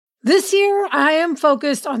This year, I am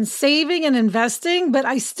focused on saving and investing, but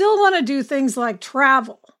I still want to do things like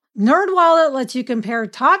travel. NerdWallet lets you compare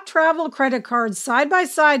top travel credit cards side by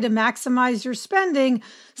side to maximize your spending,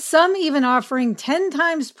 some even offering 10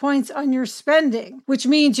 times points on your spending, which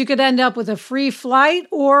means you could end up with a free flight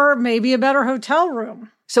or maybe a better hotel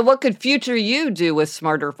room. So what could future you do with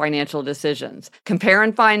smarter financial decisions? Compare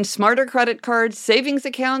and find smarter credit cards, savings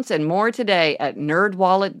accounts, and more today at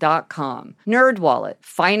nerdwallet.com. NerdWallet,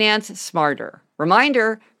 finance smarter.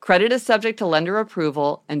 Reminder, credit is subject to lender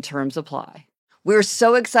approval and terms apply. We're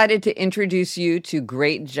so excited to introduce you to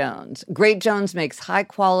Great Jones. Great Jones makes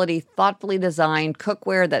high-quality, thoughtfully designed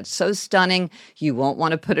cookware that's so stunning you won't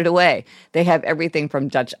want to put it away. They have everything from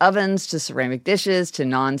Dutch ovens to ceramic dishes to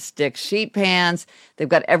non-stick sheet pans. They've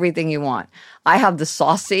got everything you want. I have the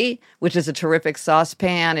Saucy, which is a terrific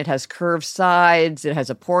saucepan. It has curved sides, it has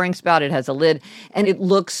a pouring spout, it has a lid, and it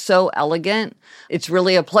looks so elegant. It's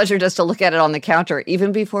really a pleasure just to look at it on the counter,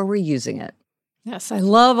 even before we're using it. Yes, I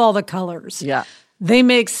love all the colors. Yeah. They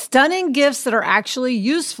make stunning gifts that are actually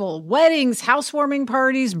useful. Weddings, housewarming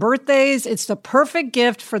parties, birthdays. It's the perfect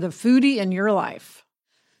gift for the foodie in your life.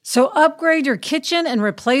 So upgrade your kitchen and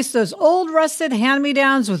replace those old rusted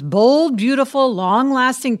hand-me-downs with bold, beautiful,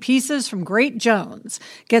 long-lasting pieces from Great Jones.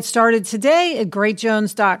 Get started today at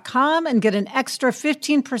greatjones.com and get an extra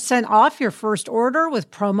 15% off your first order with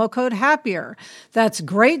promo code HAPPIER. That's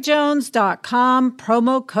greatjones.com,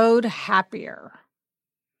 promo code HAPPIER.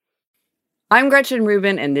 I'm Gretchen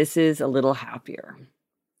Rubin, and this is A Little Happier.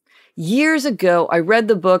 Years ago, I read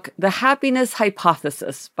the book The Happiness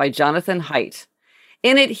Hypothesis by Jonathan Haidt.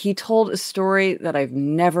 In it, he told a story that I've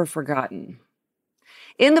never forgotten.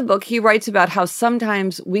 In the book, he writes about how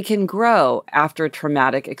sometimes we can grow after a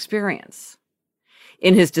traumatic experience.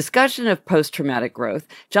 In his discussion of post-traumatic growth,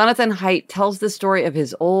 Jonathan Haidt tells the story of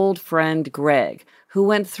his old friend Greg, who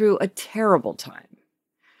went through a terrible time.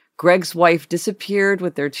 Greg's wife disappeared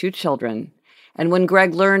with their 2 children, and when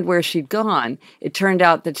Greg learned where she'd gone, it turned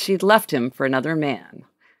out that she'd left him for another man.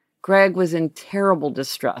 Greg was in terrible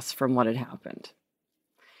distress from what had happened.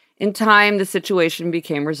 In time, the situation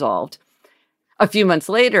became resolved. A few months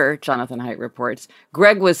later, Jonathan Haidt reports,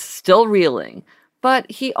 Greg was still reeling, but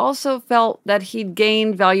he also felt that he'd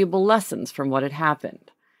gained valuable lessons from what had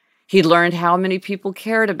happened. He'd learned how many people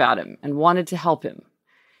cared about him and wanted to help him.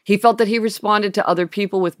 He felt that he responded to other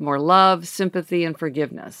people with more love, sympathy, and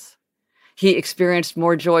forgiveness. He experienced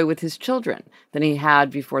more joy with his children than he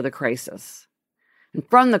had before the crisis. And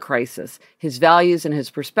from the crisis, his values and his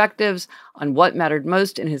perspectives on what mattered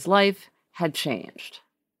most in his life had changed.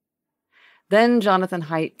 Then Jonathan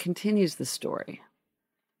Haidt continues the story.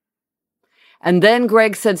 And then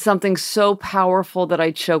Greg said something so powerful that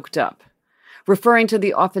I choked up, referring to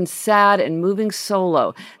the often sad and moving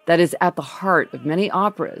solo that is at the heart of many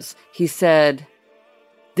operas. He said,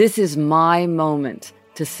 "This is my moment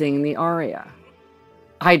to sing the aria.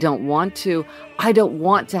 I don't want to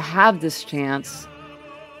have this chance,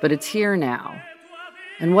 but it's here now.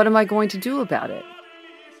 And what am I going to do about it?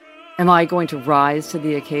 Am I going to rise to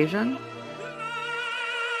the occasion?"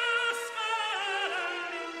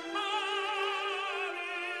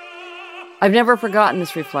 I've never forgotten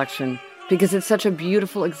this reflection because it's such a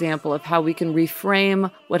beautiful example of how we can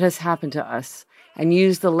reframe what has happened to us and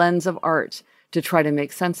use the lens of art to try to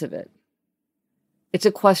make sense of it. It's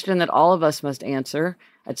a question that all of us must answer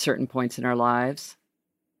at certain points in our lives.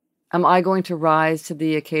 Am I going to rise to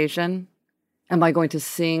the occasion? Am I going to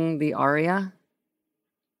sing the aria?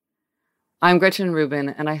 I'm Gretchen Rubin,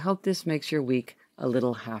 and I hope this makes your week a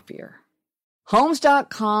little happier.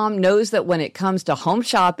 Homes.com knows that when it comes to home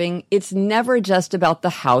shopping, it's never just about the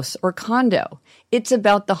house or condo. It's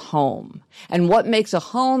about the home. And what makes a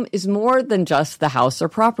home is more than just the house or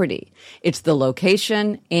property. It's the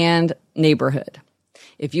location and neighborhood.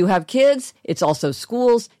 If you have kids, it's also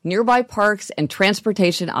schools, nearby parks, and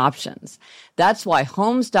transportation options. That's why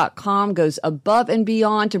Homes.com goes above and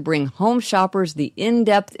beyond to bring home shoppers the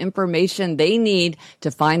in-depth information they need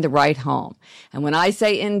to find the right home. And when I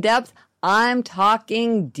say in-depth, I'm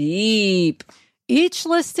talking deep. Each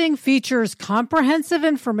listing features comprehensive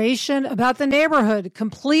information about the neighborhood,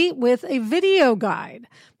 complete with a video guide.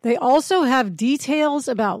 They also have details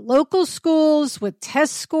about local schools with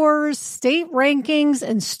test scores, state rankings,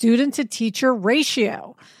 and student-to-teacher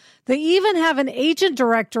ratio. They even have an agent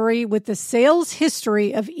directory with the sales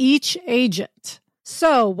history of each agent.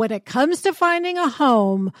 So when it comes to finding a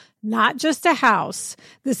home, not just a house,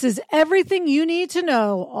 this is everything you need to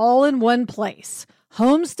know all in one place.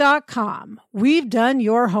 Homes.com. We've done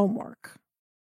your homework.